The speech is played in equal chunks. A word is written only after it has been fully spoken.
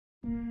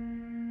You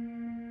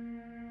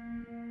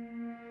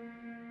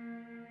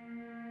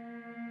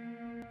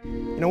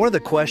know, one of the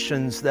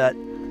questions that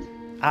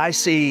I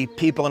see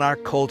people in our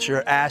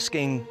culture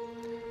asking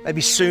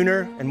maybe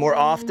sooner and more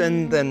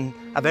often than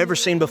I've ever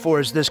seen before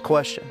is this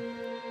question.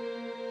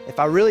 If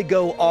I really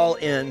go all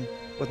in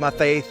with my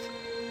faith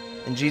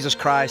in Jesus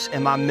Christ,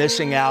 am I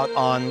missing out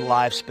on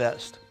life's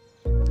best?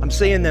 I'm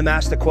seeing them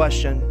ask the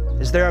question,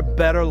 is there a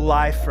better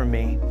life for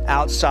me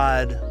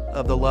outside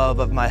of the love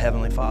of my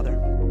Heavenly Father?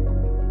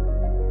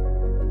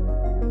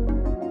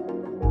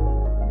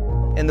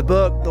 In the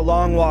book, The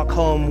Long Walk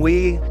Home,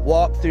 we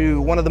walk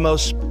through one of the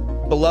most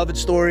beloved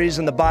stories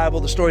in the Bible,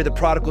 the story of the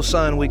Prodigal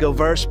Son. We go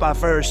verse by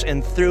verse,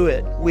 and through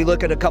it, we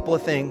look at a couple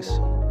of things.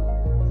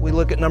 We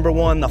look at, number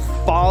one, the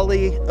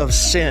folly of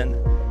sin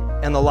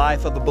in the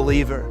life of a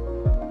believer.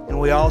 And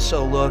we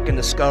also look and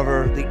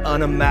discover the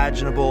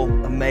unimaginable,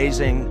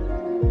 amazing,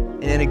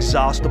 and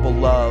inexhaustible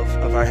love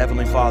of our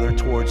Heavenly Father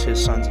towards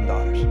His sons and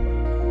daughters.